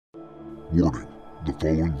Warning, the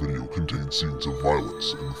following video contains scenes of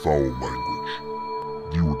violence and foul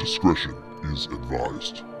language. Viewer discretion is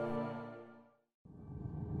advised.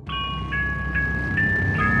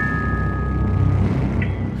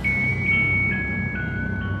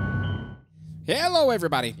 Hello,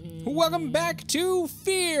 everybody. Welcome back to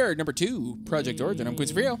F.E.A.R. number 2, Project Origin. I'm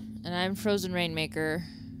QuincyFreal. And I'm Frozen Rainmaker.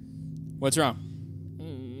 What's wrong?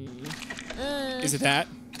 Is it that?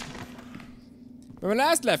 When we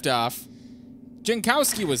last left off,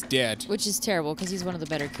 Jankowski was dead. Which is terrible, because he's one of the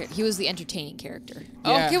better characters. He was the entertaining character.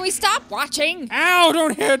 Yeah. Oh, can we stop watching? Ow,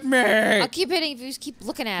 don't hit me! I'll keep hitting if you just keep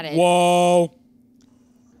looking at it. Whoa.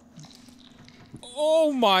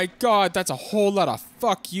 Oh my god, that's a whole lot of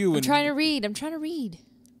fuck you. I'm trying to read.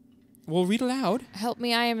 Well, read aloud. Help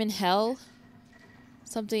me, I am in hell.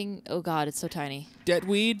 Something, oh god, it's so tiny.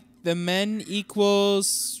 Deadweed, the men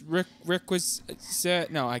equals requisite.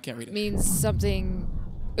 No, I can't read it. Means something.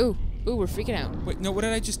 Ooh, we're freaking out. Wait, no, what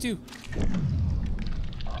did I just do?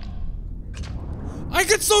 I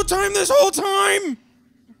could so time this whole time!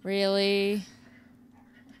 Really?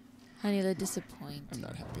 Honey, the disappoint. I'm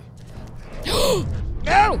not happy.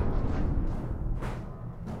 No!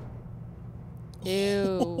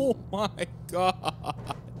 Ew. Oh my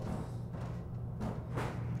god.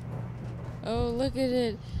 Oh, look at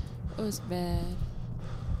it. Oh, it's bad.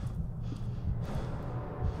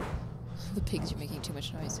 The pigs are making too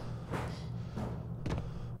much noise.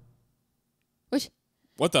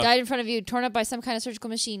 What the? Died in front of you, torn up by some kind of surgical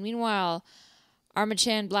machine. Meanwhile,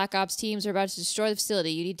 Armacham Black Ops teams are about to destroy the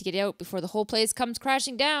facility. You need to get out before the whole place comes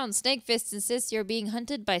crashing down. Snake Fist insists you're being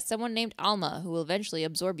hunted by someone named ALMA, who will eventually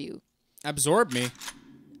absorb you. Absorb me?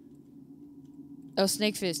 Oh,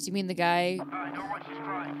 Snake Fist, you mean the guy... I know what she's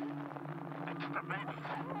trying. It's the baby.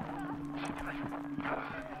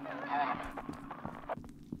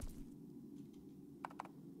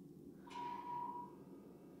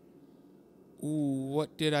 Ooh,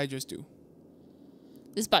 what did I just do?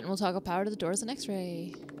 This button will toggle power to the doors and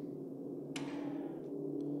X-ray.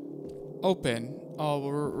 Open.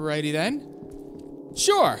 Alrighty then.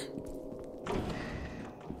 Sure.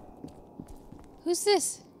 Who's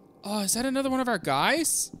this? Oh, is that another one of our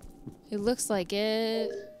guys? It looks like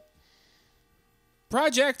it.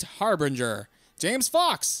 Project Harbinger. James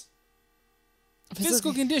Fox.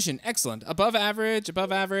 Physical condition, excellent. Above average,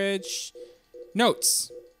 above average.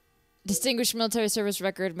 Notes. Distinguished military service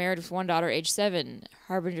record, married with one daughter, age 7.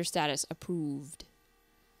 Harbinger status, approved.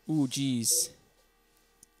 Ooh, geez.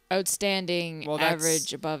 Outstanding, Well,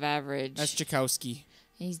 average, above average. That's Jankowski.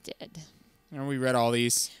 He's dead. And we read all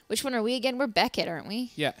these. Which one are we again? We're Beckett, aren't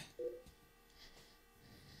we? Yeah.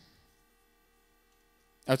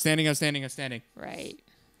 Outstanding, outstanding, outstanding. Right.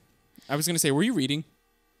 I was going to say, were you reading?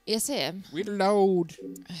 Yes, I am. Read aloud.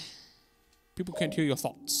 People can't hear your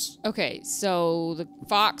thoughts. Okay, so the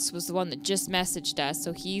Fox was the one that just messaged us.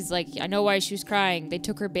 So he's like, I know why she was crying. They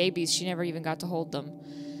took her babies. She never even got to hold them.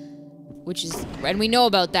 Which is, and we know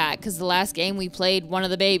about that because the last game we played one of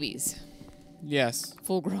the babies. Yes.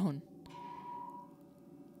 Full grown.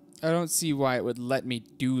 I don't see why it would let me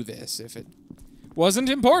do this if it wasn't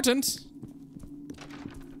important.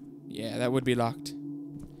 Yeah, that would be locked.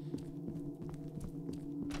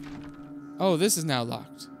 Oh, this is now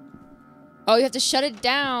locked. Oh, you have to shut it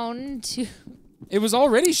down to... It was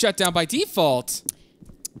already shut down by default.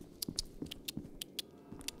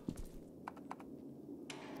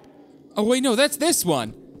 Oh, wait, no, that's this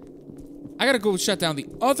one. I gotta go shut down the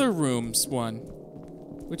other room's one,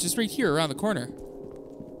 which is right here around the corner.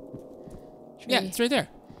 Yeah, it's right there.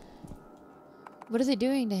 What are they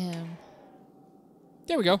doing to him?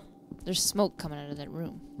 There we go. There's smoke coming out of that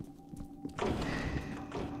room.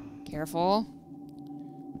 Careful.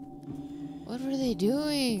 What were they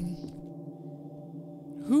doing?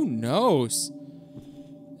 Who knows?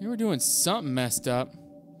 They were doing something messed up.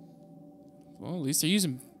 Well, at least they're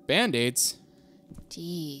using Band-Aids.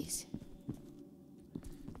 Jeez.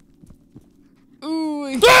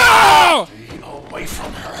 Ooh. Ah! Stay away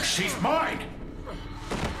from her. She's mine.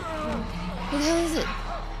 Who the hell is it?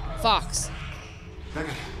 Fox.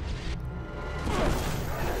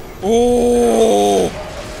 Oh!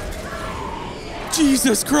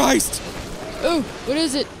 Jesus Christ! Oh, what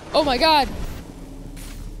is it? Oh my god.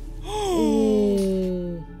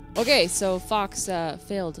 Oh. Okay, so Fox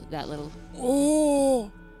failed that little.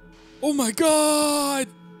 Oh! Oh my god!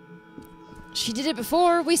 She did it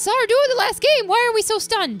before. We saw her do it the last game. Why are we so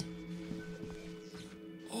stunned?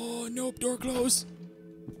 Oh, nope, door closed.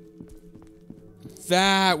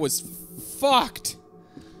 That was fucked.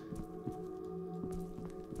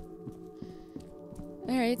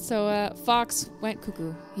 Alright, so Fox went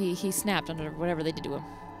cuckoo. He snapped under whatever they did to him.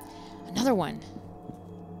 Another one.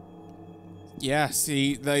 Yeah,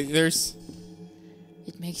 see, there's...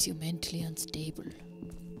 It makes you mentally unstable.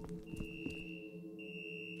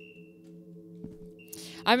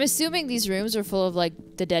 I'm assuming these rooms are full of, like,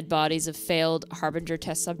 the dead bodies of failed Harbinger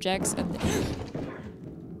test subjects,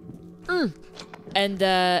 and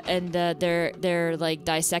they're like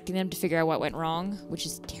dissecting them to figure out what went wrong, which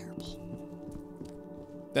is terrible.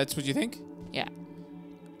 That's what you think? Yeah.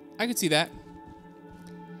 I could see that.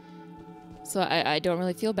 So I don't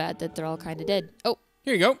really feel bad that they're all kind of dead. Oh,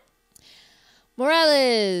 Here you go.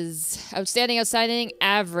 Morales. Outstanding, outstanding,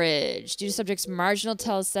 average. Due to subject's marginal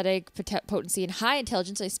telesthetic potency and high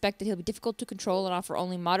intelligence, I expect that he'll be difficult to control and offer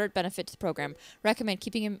only moderate benefit to the program. Recommend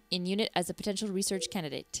keeping him in unit as a potential research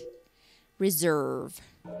candidate. Reserve.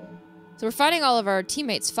 So we're finding all of our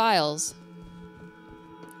teammates' files.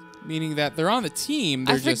 Meaning that they're on the team,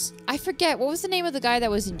 they're just... I forget. What was the name of the guy that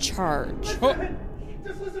was in charge? Oh.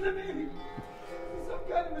 Just listen to me. It's some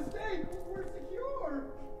kind of mistake. We're secure.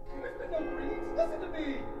 There's been no breach. Listen to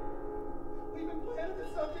me. We've been planning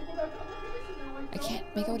this subject without complication now. I can't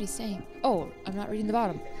make out what he's saying. Oh, I'm not reading the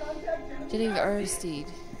bottom. Getting the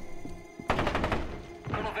Aristide.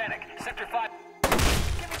 Colonel Vanek, Sector 5.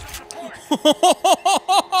 Give me some support.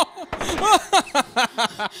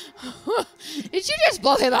 Did you just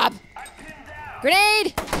blow him up? I'm pinned down.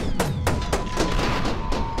 Grenade!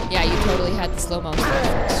 Yeah, you totally had the slow-mo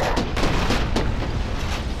first.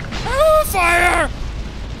 Oh, fire!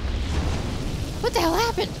 What the hell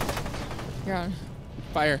happened? You're on.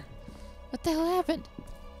 Fire. What the hell happened?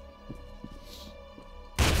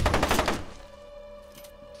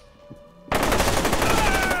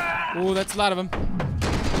 Oh, that's a lot of them.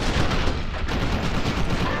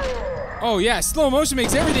 Oh, yeah, slow motion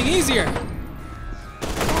makes everything easier.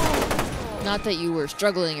 Not that you were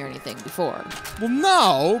struggling or anything before. Well,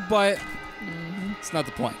 no, but it's not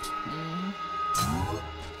the point.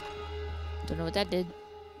 Don't know what that did.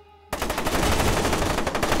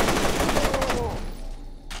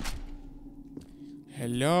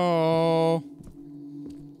 Hello?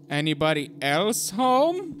 Anybody else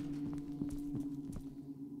home?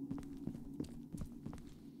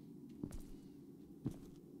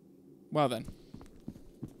 Well then.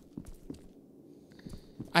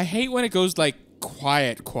 I hate when it goes like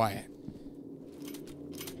quiet.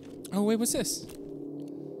 Oh wait, what's this?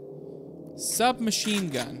 Submachine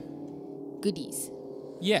gun. Goodies.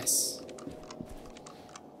 Yes.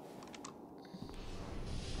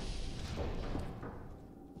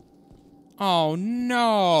 Oh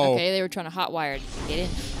no. Okay, they were trying to hotwire to get in.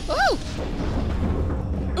 Woo!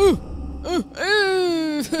 Ooh. Ooh!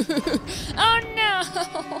 Oh no!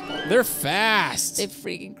 They're fast. They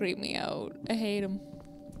freaking creep me out. I hate them.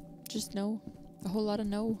 Just no. A whole lot of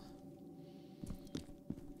no.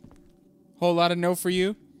 Whole lot of no for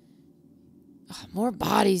you. Ugh, more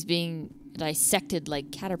bodies being dissected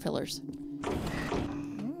like caterpillars.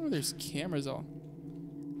 Oh, there's cameras all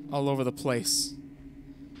over the place.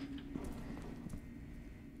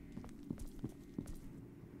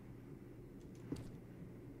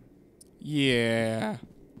 Yeah.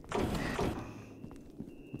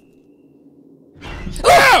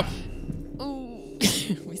 Ah! Ooh.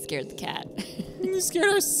 We scared the cat. We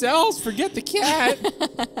scared ourselves. Forget the cat.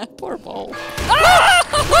 Poor Bull.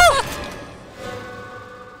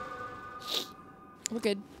 We're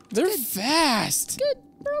good. They're fast. Good.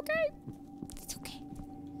 We're okay. It's okay.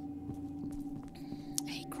 I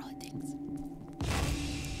hate crawly things.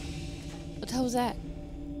 What the hell was that?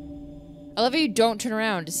 I love how you don't turn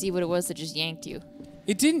around to see what it was that just yanked you.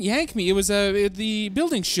 It didn't yank me. It was the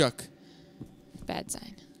building shook. Bad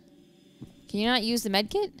sign. Can you not use the med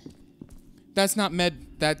kit? That's not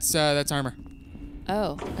med. That's armor.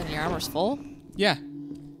 Oh, and your armor's full? Yeah.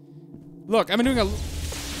 Look, I've been doing a...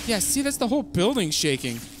 Yeah, see, that's the whole building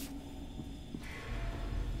shaking.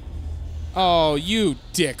 Oh, you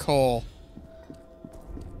dickhole.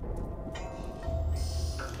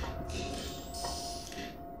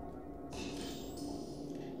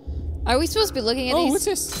 Are we supposed to be looking at Oh, these? what's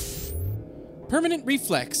this? Permanent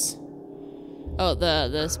reflex. Oh,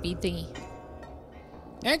 the speed thingy.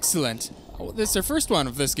 Excellent. Oh, this is our first one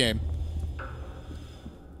of this game.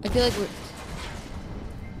 I feel like we're...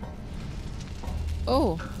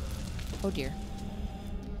 Oh. Oh dear.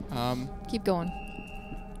 Keep going.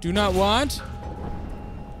 Do not want.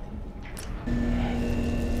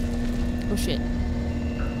 Oh shit.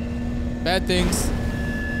 Bad things.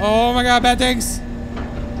 Oh my god, bad things.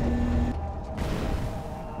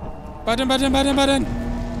 Button.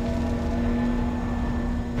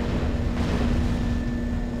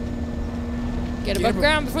 Get above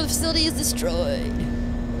ground before the facility is destroyed.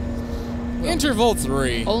 Interval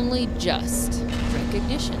 3. Only just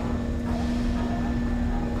recognition.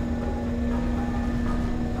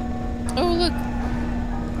 Oh,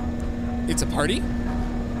 look. It's a party?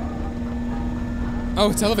 Oh,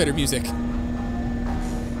 it's elevator music.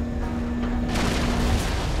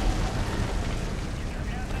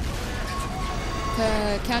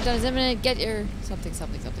 Countdown is imminent. Get your something,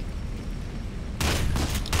 something, something.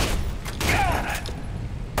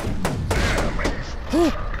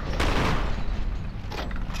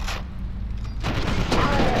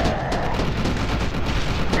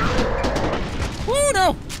 Oh,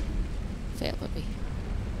 no! Fail, puppy.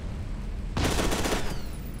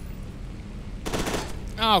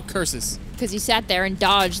 Oh, curses. Because you sat there and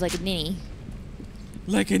dodged like a ninny.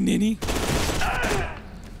 Like a ninny.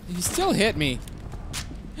 You still hit me.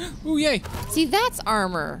 Ooh, yay. See, that's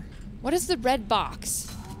armor. What is the red box?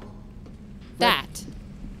 That.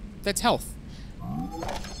 That's health.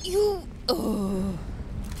 You. Oh.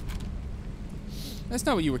 That's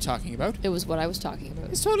not what you were talking about. It was what I was talking about.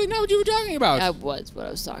 It's totally not what you were talking about. That was what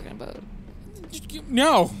I was talking about.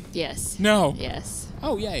 No. Yes. No. Yes.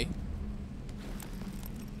 Oh, yay.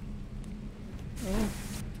 Oh,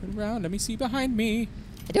 turn around. Let me see behind me.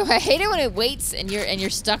 I hate it when it waits and you're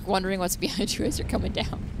stuck wondering what's behind you as you're coming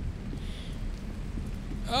down.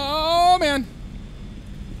 Oh, man.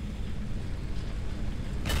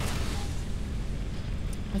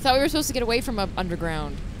 I thought we were supposed to get away from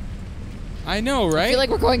underground. I know, right? I feel like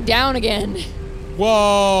we're going down again.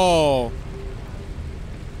 Whoa.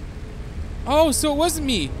 Oh, so it wasn't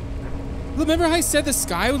me. Remember how I said the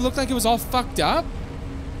sky would look like it was all fucked up?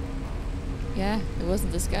 Yeah, it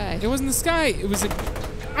wasn't this guy. It wasn't the sky. It was a...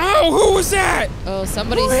 Oh, who was that? Oh,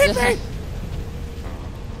 somebody's... Who hit me?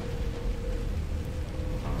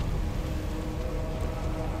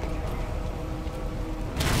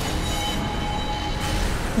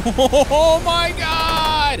 Oh my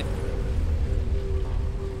god!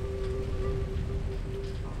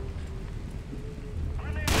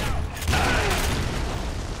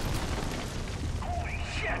 Holy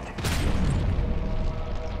shit!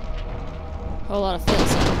 Whole lot of fail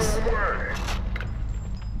songs.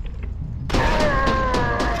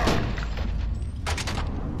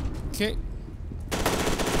 Okay.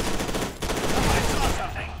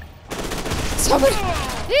 Somebody...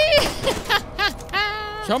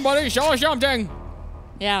 Somebody show us something!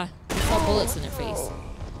 Yeah, I saw bullets in their face.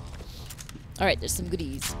 Alright, there's some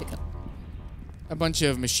goodies to pick up. A bunch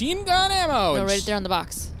of machine gun ammo! No, and right there on the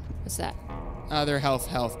box. What's that? they're health,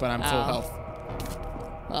 but I'm full Oh. health.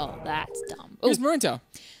 Well, that's dumb. Here's Oh, Marinto.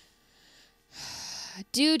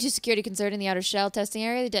 due to security concern in the outer shell testing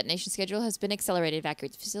area, the detonation schedule has been accelerated.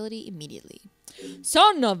 Evacuate the facility immediately.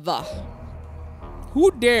 Son of a...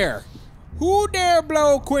 Who dare? Who dare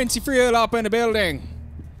blow QuincyFreal up in the building?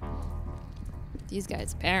 These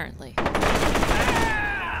guys, apparently.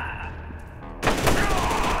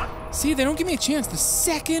 See, they don't give me a chance. The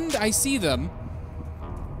second I see them,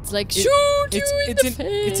 It's like, it- shoot you in the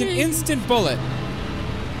it's an face. instant bullet.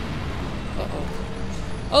 Uh-oh.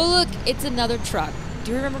 Oh, look, it's another truck.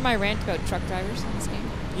 Do you remember my rant about truck drivers in this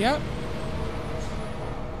game? Yep.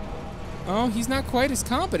 Oh, he's not quite as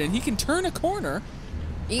competent. He can turn a corner.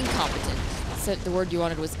 Incompetent. So the word you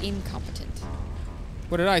wanted was incompetent.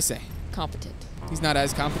 What did I say? Competent. He's not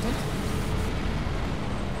as competent?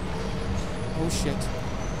 Oh, shit.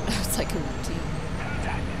 It's like a routine.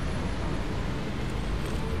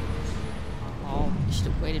 Oh, you should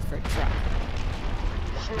have waited for a truck.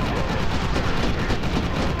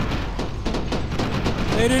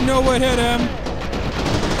 They didn't know what hit him.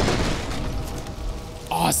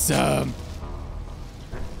 Awesome.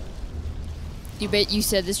 You bet you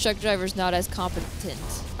said this truck driver's not as competent.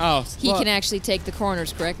 Oh, He well, can actually take the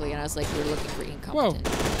corners correctly, and I was like, we're looking for incompetent.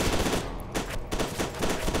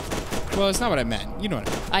 well, it's not what I meant. You know what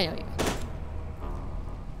I meant. I know you.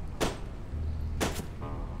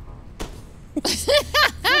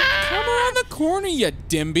 Come around the corner, you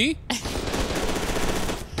dimby.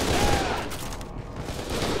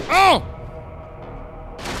 Oh!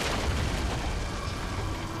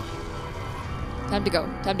 Time to go.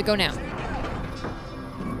 Time to go now.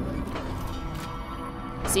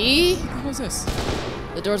 See? What was this?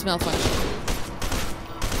 The door's malfunctioning.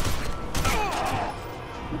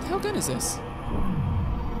 What the hell gun is this?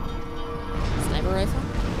 Sniper rifle?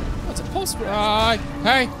 Oh, it's a pulse.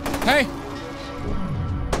 Hey! Hey!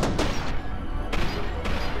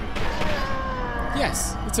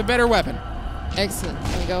 Yes, it's a better weapon. Excellent.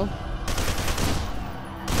 There we go.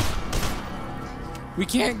 We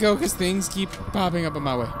can't go because things keep popping up in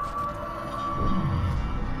my way.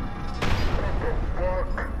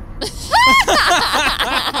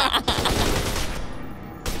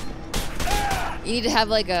 You need to have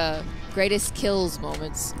like a greatest kills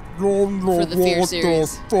moments for the F.E.A.R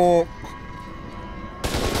series.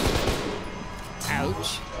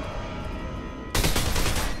 Ouch.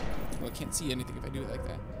 Well, I can't see anything if I do it like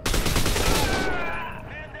that.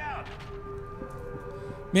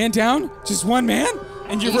 Man down? Just one man?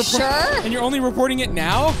 And you're You sure? And you're only reporting it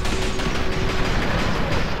now?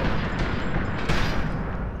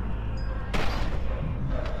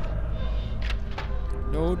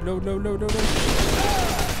 No.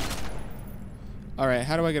 Alright,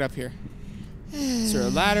 how do I get up here? Is there a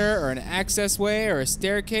ladder or an access way or a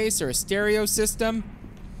staircase or a stereo system?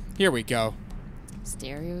 Here we go.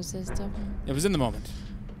 Stereo system? It was in the moment.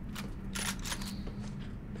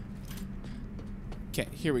 Okay,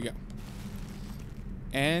 here we go.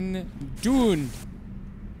 And Dune.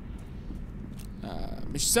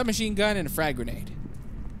 Submachine gun and a frag grenade.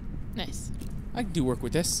 Nice. I can do work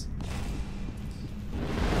with this.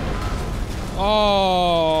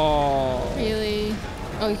 Oh. Really?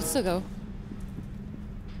 Oh, you can still go.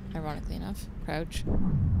 Ironically enough. Crouch.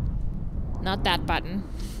 Not that button.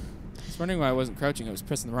 I was wondering why I wasn't crouching. I was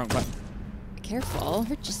pressing the wrong button. Careful.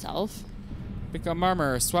 Hurt yourself. Pick up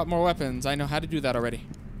armor, swap more weapons. I know how to do that already.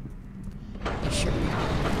 You sure?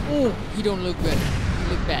 Oh, you don't look good. You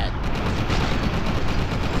look bad.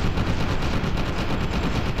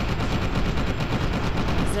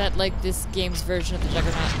 Is that like this game's version of the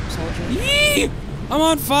Juggernaut soldier? Yee! I'm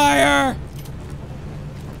on fire!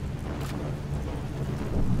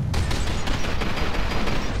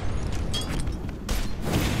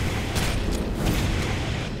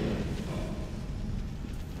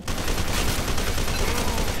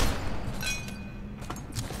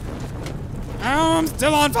 I'm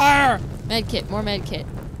still on fire! Medkit, more medkit.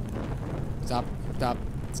 Stop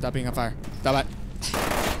being on fire. Stop it.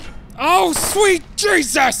 Oh, sweet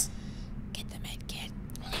Jesus! Get the medkit.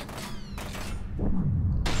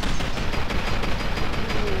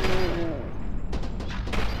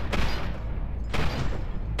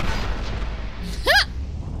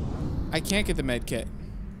 I can't get the med kit.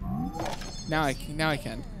 Now I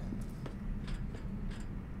can.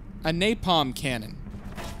 A napalm cannon.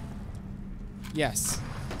 Yes.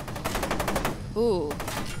 Ooh.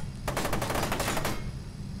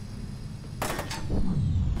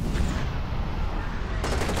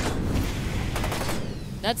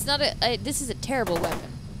 That's not a. This is a terrible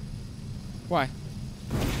weapon. Why?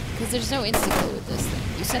 Because there's no insta-kill with this thing.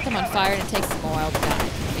 You set them on fire and it takes them a while to die.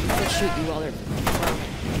 They can still shoot you while they're burning.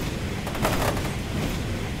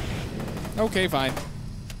 Okay, fine.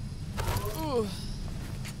 Ooh.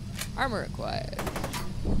 Armor required.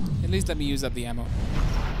 At least let me use up the ammo. 2,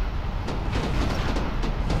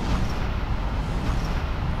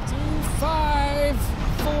 5,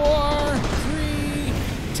 4, 3,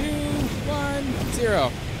 2, 1,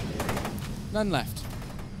 0. None left.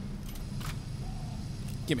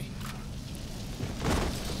 Gimme.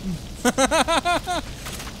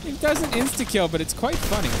 It doesn't insta-kill, but it's quite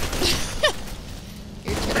funny.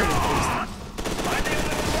 You're a terrible person.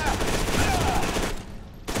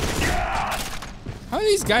 How do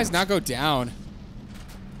these guys not go down?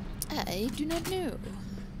 I do not know.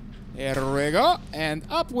 Here we go, and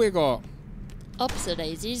up we go.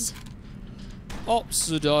 Oxidizes.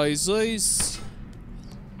 Oxidizes.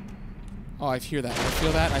 Oh, I hear that. I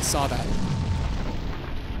feel that. I saw that.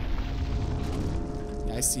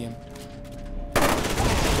 Yeah, I see him.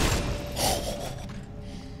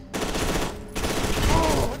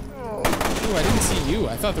 Ooh, I didn't see you.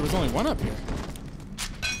 I thought there was only one up here.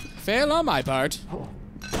 Fail on my part.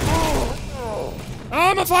 Oh,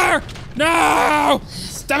 I'm on fire! No!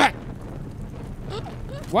 Stop it!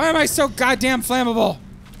 Why am I so goddamn flammable?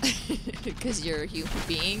 Because you're a human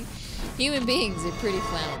being. Human beings are pretty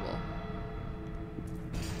flammable.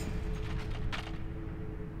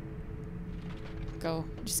 Go.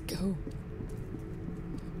 Just go.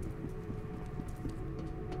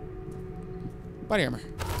 Body armor.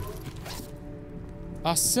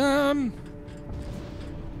 Awesome!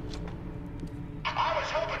 I was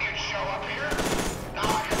hoping you'd show up here. Now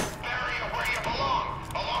I can bury you where you belong,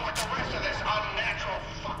 along with the rest of this unnatural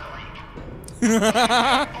fuckery.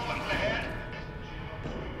 Bullet in the head.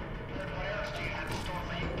 Compared to what Aristide had in store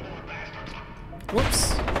for you poor bastards. Whoops.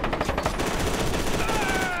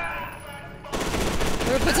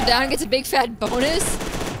 Whoever puts him down gets a big fat bonus.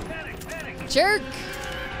 Jerk.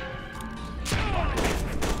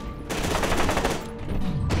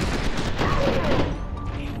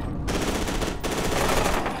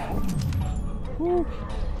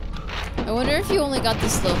 I wonder if you only got the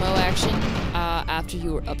Slo-Mo action after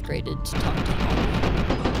you were upgraded to talk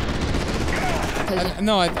to him.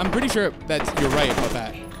 No, I'm pretty sure that you're right about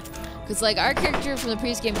that. Because, like, our character from the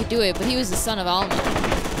previous game could do it, but he was the son of Alma.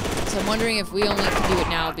 So I'm wondering if we only can do it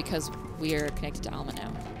now because we are connected to Alma now.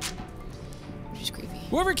 Which is creepy.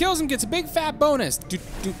 Whoever kills him gets a big fat bonus.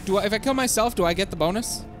 If I kill myself, do I get the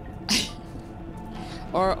bonus?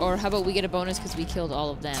 Or how about we get a bonus because we killed all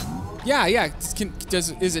of them? Yeah.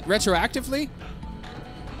 Is it retroactively?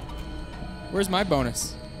 Where's my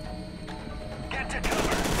bonus? Get to cover.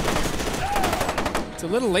 It's a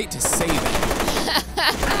little late to say that.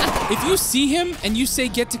 If you see him and you say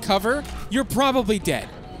get to cover, you're probably dead.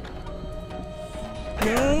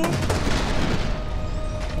 No.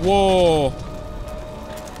 Whoa.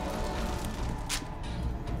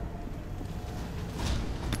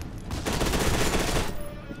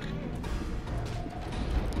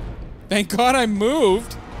 Thank God I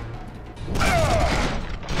moved. No.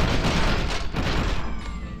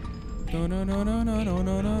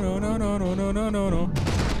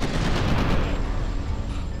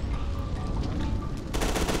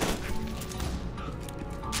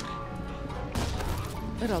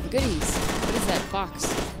 Look at all the goodies. What is that box?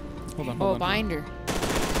 Hold on. Oh, a binder.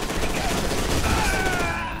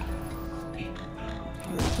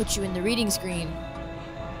 I'll put you in the reading screen.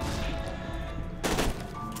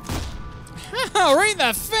 Right in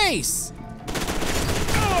the face.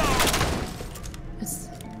 What's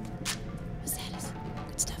that?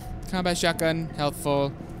 Good stuff. Combat shotgun, health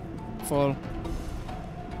full.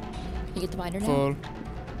 You get the binder now? Full.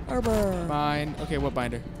 Arbor. Bind. Okay, what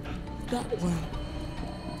binder? That one.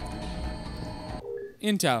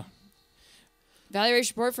 Intel.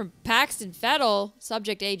 Evaluation report from Paxton Fettel.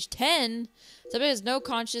 Subject age 10. Subject has no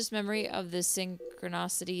conscious memory of the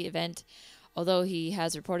synchronicity event, although he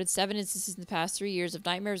has reported 7 instances in the past 3 years of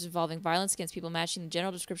nightmares involving violence against people matching the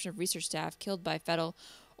general description of research staff killed by Fettel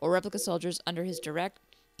or replica soldiers under his direct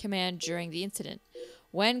command during the incident.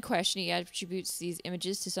 When questioned, he attributes these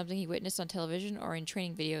images to something he witnessed on television or in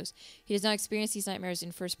training videos. He does not experience these nightmares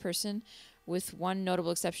in first person, with one notable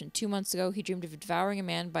exception. 2 months ago, he dreamed of devouring a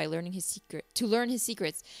man by learn his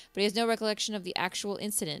secrets, but he has no recollection of the actual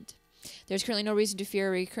incident. There's currently no reason to fear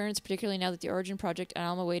a recurrence, particularly now that the Origin Project and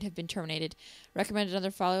Alma Wade have been terminated. Recommended another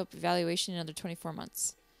follow-up evaluation in another 24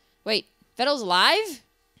 months. Wait, Fettel's alive?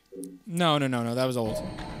 No. That was old.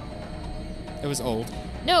 It was old.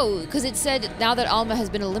 No, because it said now that Alma has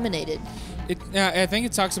been eliminated. I think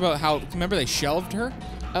it talks about how. Remember they shelved her?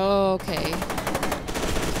 Oh, okay.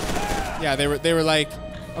 Yeah, they were like,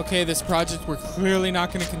 okay, this project, we're clearly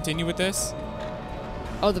not going to continue with this.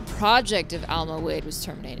 Oh, the project of Alma Wade was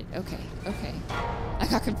terminated. Okay. I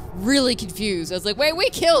got really confused. I was like, wait,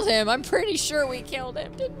 we killed him. I'm pretty sure we killed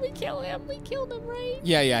him. Didn't we kill him? We killed him, right?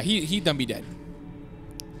 Yeah, he done be dead.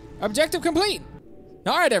 Objective complete.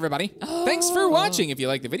 All right, everybody. Oh. Thanks for watching. If you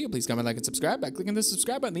like the video, please comment, like, and subscribe by clicking the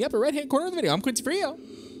subscribe button in the upper right-hand corner of the video. I'm QuincyFreal.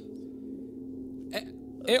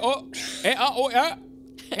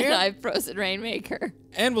 And I'm Frozen Rainmaker.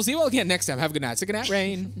 And we'll see you all again next time. Have a good night. Say good night,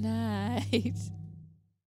 Rain. Night.